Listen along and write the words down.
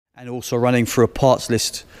And also running through a parts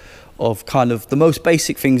list of kind of the most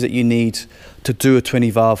basic things that you need to do a 20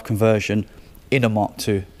 valve conversion in a Mark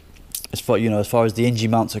II. As far as the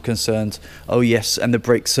engine mounts are concerned, oh yes, and the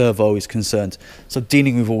brake servo is concerned. So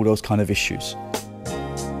dealing with all those kind of issues.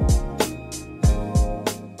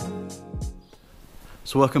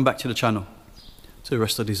 So welcome back to the channel, to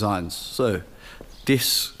Resto Designs. So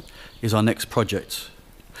this is our next project,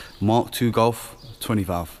 Mark II Golf 20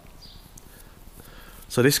 valve.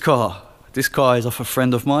 So this car is off a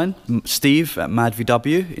friend of mine, Steve at Mad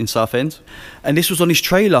VW in Southend. And this was on his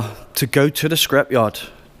trailer to go to the scrapyard.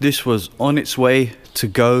 This was on its way to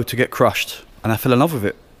go to get crushed. And I fell in love with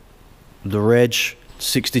it. The reg,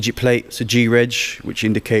 6-digit plate, it's a G reg, which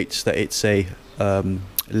indicates that it's a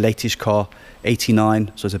latest car,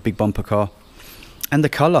 89, so it's a big bumper car. And the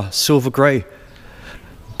color, silver grey.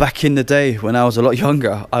 Back in the day when I was a lot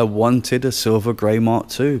younger, I wanted a silver grey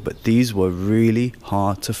Mark II, but these were really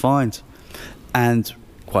hard to find and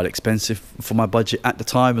quite expensive for my budget at the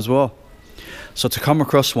time as well. So to come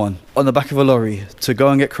across one on the back of a lorry to go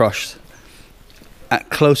and get crushed, at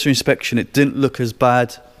closer inspection it didn't look as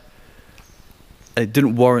bad, it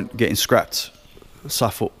didn't warrant getting scrapped. So I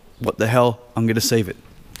thought, what the hell, I'm going to save it.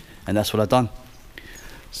 And that's what I've done.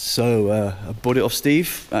 So I bought it off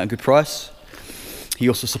Steve at a good price. He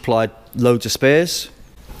also supplied loads of spares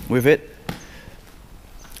with it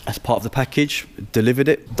as part of the package, delivered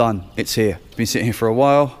it, done, it's here. It's been sitting here for a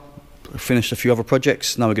while, finished a few other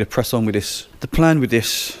projects, now we're going to press on with this. The plan with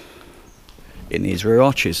this, it needs rear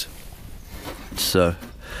arches. So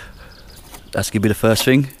that's going to be the first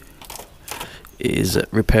thing, is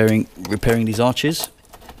repairing these arches.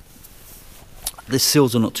 The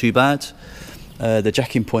sills are not too bad, the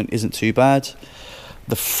jacking point isn't too bad.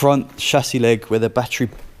 The front chassis leg where the battery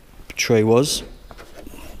tray was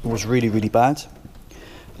really, really bad.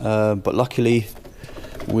 But luckily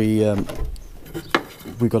we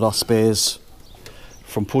got our spares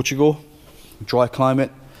from Portugal, dry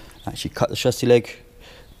climate, actually cut the chassis leg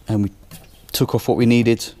and we took off what we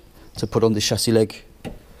needed to put on the chassis leg.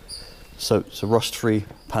 So it's a rust-free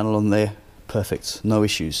panel on there, perfect, no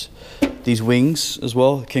issues. These wings as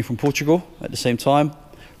well came from Portugal at the same time.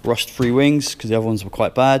 Rust-free wings because the other ones were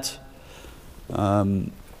quite bad, so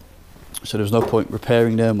there was no point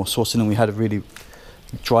repairing them or sourcing them. We had a really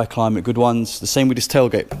dry climate good ones. The same with this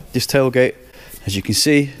tailgate. This tailgate, as you can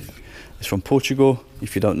see, is from Portugal.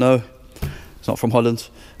 If you don't know, it's not from Holland.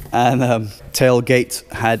 And tailgate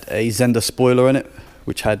had a Zender spoiler in it,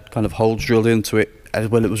 which had kind of holes drilled into it. As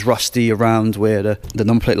well, it was rusty around where the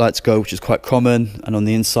number plate lights go, which is quite common, and on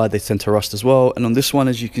the inside they tend to rust as well. And on this one,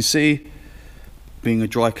 as you can see, being a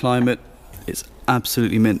dry climate, it's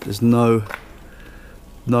absolutely mint. There's no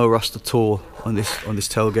rust at all on this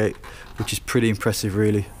tailgate, which is pretty impressive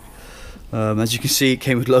really. As you can see, it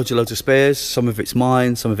came with loads of spares. Some of it's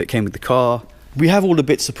mine, some of it came with the car. We have all the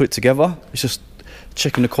bits to put it together. It's just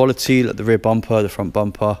checking the quality, like the rear bumper, the front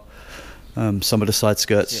bumper, some of the side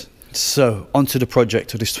skirts. Yeah. So onto the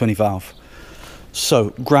project of this 20 valve.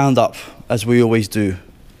 So ground up, as we always do.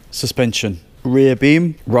 Suspension, rear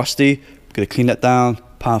beam, rusty. Gonna clean that down,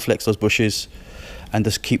 power flex those bushes, and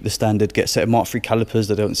just keep the standard. Get a set of Mark III calipers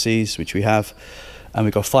that don't seize, which we have, and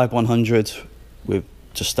we go 5/100 with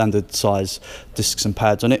just standard size discs and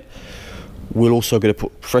pads on it. We're also going to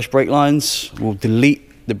put fresh brake lines. We'll delete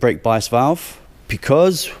the brake bias valve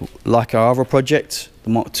because, like our other project,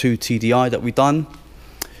 the Mark II TDI that we've done,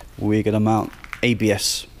 we're going to mount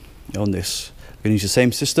ABS on this. We're going to use the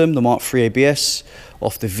same system, the Mark III ABS,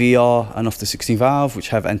 off the VR and off the 16 valve, which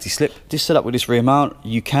have anti-slip. This setup with this rear mount,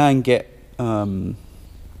 you can get Vibertech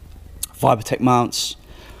mounts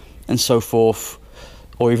and so forth,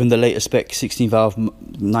 or even the later spec 16 valve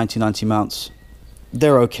 1990 mounts.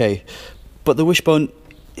 They're okay, but the wishbone,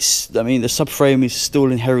 the subframe is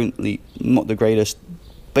still inherently not the greatest,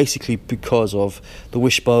 basically because of the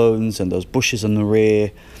wishbones and those bushes on the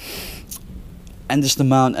rear, and just the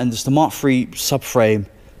mount and just the Mark III subframe.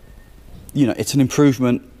 It's an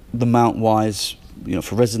improvement, the mount wise,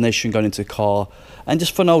 for resonation going into the car, and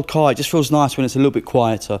just for an old car, it just feels nice when it's a little bit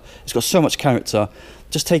quieter. It's got so much character.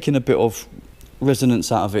 Just taking a bit of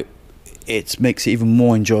resonance out of it, it makes it even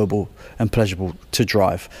more enjoyable and pleasurable to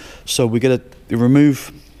drive. So we're going to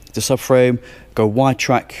remove the subframe, go wide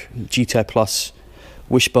track, GTI Plus,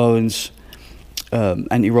 wishbones,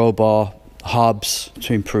 anti-roll bar, hubs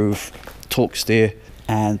to improve torque steer,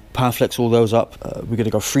 and power flex all those up. We're going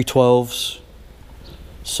to go 312s.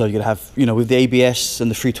 So you're going to have, with the ABS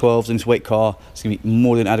and the 312s in this weight car, it's going to be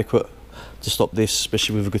more than adequate to stop this,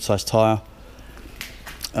 especially with a good sized tyre.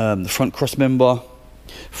 The front cross member,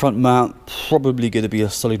 front mount, probably going to be a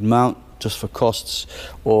solid mount. just for costs,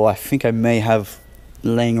 or I think I may have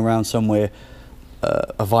laying around somewhere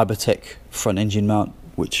a Vibertech front engine mount,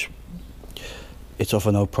 which it's off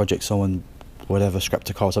an old project, someone whatever scrapped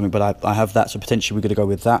a car or something, but I have that, so potentially we're going to go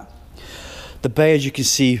with that. The bay, as you can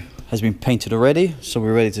see, has been painted already, so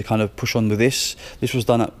we're ready to kind of push on with this. This was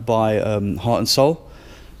done by Heart and Soul,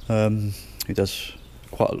 who does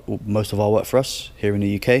most of our work for us here in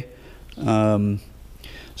the UK.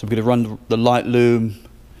 So we're going to run the light loom,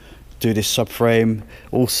 do this subframe,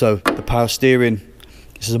 also the power steering.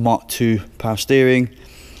 This is a Mark II power steering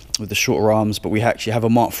with the shorter arms, but we actually have a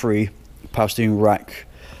Mark III power steering rack,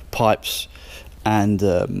 pipes, and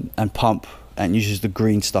pump, and uses the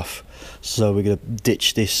green stuff. So we're going to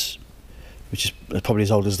ditch this, which is probably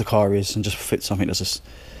as old as the car is, and just fit something that's just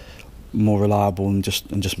more reliable and just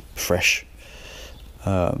fresh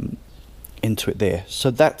into it there.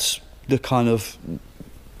 So that's the kind of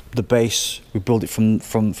the base. We build it from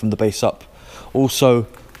the base up. Also,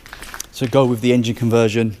 to go with the engine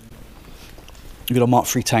conversion, we've got a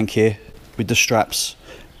Mark III tank here with the straps.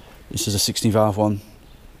 This is a 16 valve one.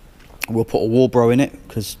 We'll put a Warbro in it,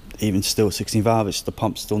 because even still 16 valve, the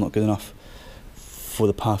pump's still not good enough for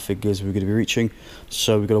the power figures we're going to be reaching.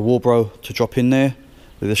 So we've got a Warbro to drop in there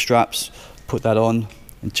with the straps, put that on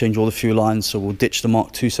and change all the fuel lines. So we'll ditch the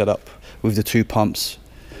Mark II setup with the 2 pumps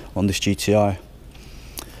on this GTI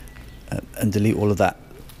and delete all of that.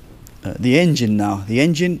 The engine now. The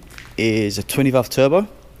engine is a 20 valve turbo.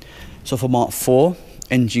 It's off a Mark IV,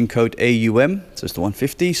 engine code AUM, so it's the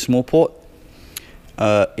 150, small port.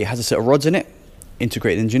 It has a set of rods in it,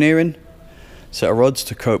 integrated engineering, set of rods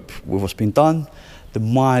to cope with what's been done. The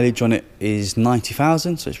mileage on it is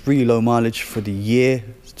 90,000, so it's really low mileage for the year.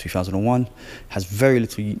 It's 2001. It has very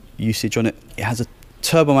little usage on it. It has a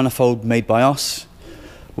turbo manifold made by us,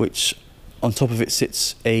 which on top of it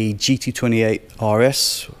sits a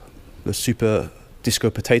GT28RS, the super disco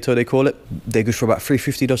potato they call it. They're good for about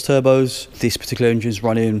 350 those turbos. This particular engine is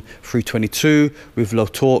running 322 with low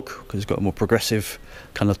torque, because it's got a more progressive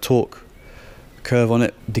kind of torque curve on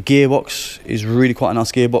it. The gearbox is really quite a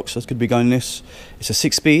nice gearbox. That's going to be going in this. It's a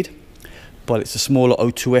 6-speed, but it's a smaller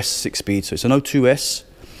O2S 6-speed. So it's an O2S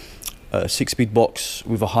 6-speed box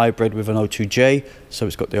with a hybrid with an O2J. So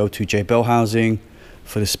it's got the O2J bell housing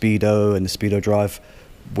for the Speedo and the Speedo drive,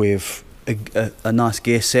 with a nice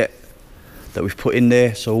gear set that we've put in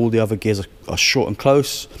there. So all the other gears are short and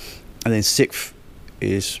close, and then 6th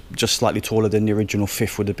is just slightly taller than the original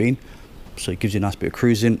 5th would have been. So it gives you a nice bit of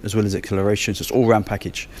cruising as well as acceleration. So it's all round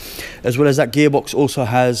package. As well as that, gearbox also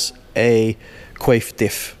has a Quaife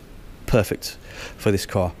diff, perfect for this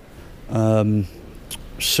car.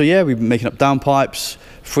 So yeah, we've been making up downpipes,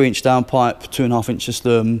 3-inch downpipe, 2.5-inch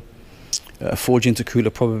system, a forge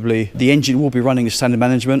intercooler probably. The engine will be running as standard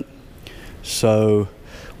management, so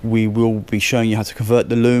we will be showing you how to convert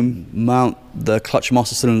the loom, mount the clutch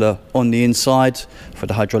master cylinder on the inside for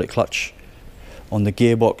the hydraulic clutch on the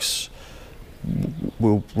gearbox.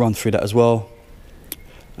 We'll run through that as well.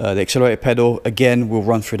 The accelerator pedal, again, we'll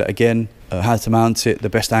run through that again. How to mount it, the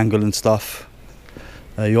best angle and stuff.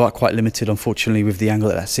 You are quite limited, unfortunately, with the angle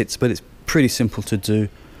that sits, but it's pretty simple to do.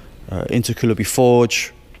 Intercooler will be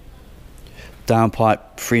forge,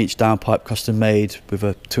 downpipe, 3-inch downpipe, custom made with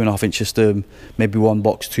a 2.5-inch system, maybe 1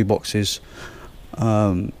 box, 2 boxes.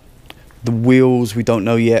 The wheels we don't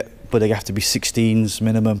know yet, but they have to be 16s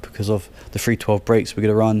minimum because of the 312 brakes we're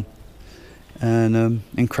going to run,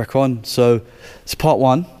 and crack on. So it's part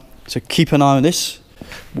 1, so keep an eye on this.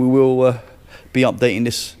 We will be updating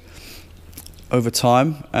this over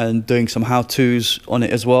time and doing some how-tos on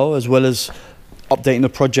it as well as updating the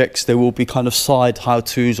projects. There will be kind of side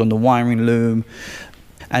how-tos on the wiring loom,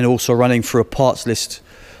 and also running through a parts list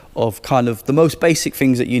of kind of the most basic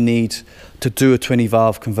things that you need to do a 20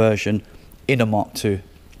 valve conversion in a Mark II.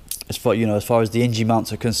 As far as the engine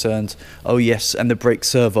mounts are concerned, oh yes, and the brake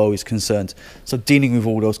servo is concerned. So dealing with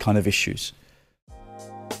all those kind of issues.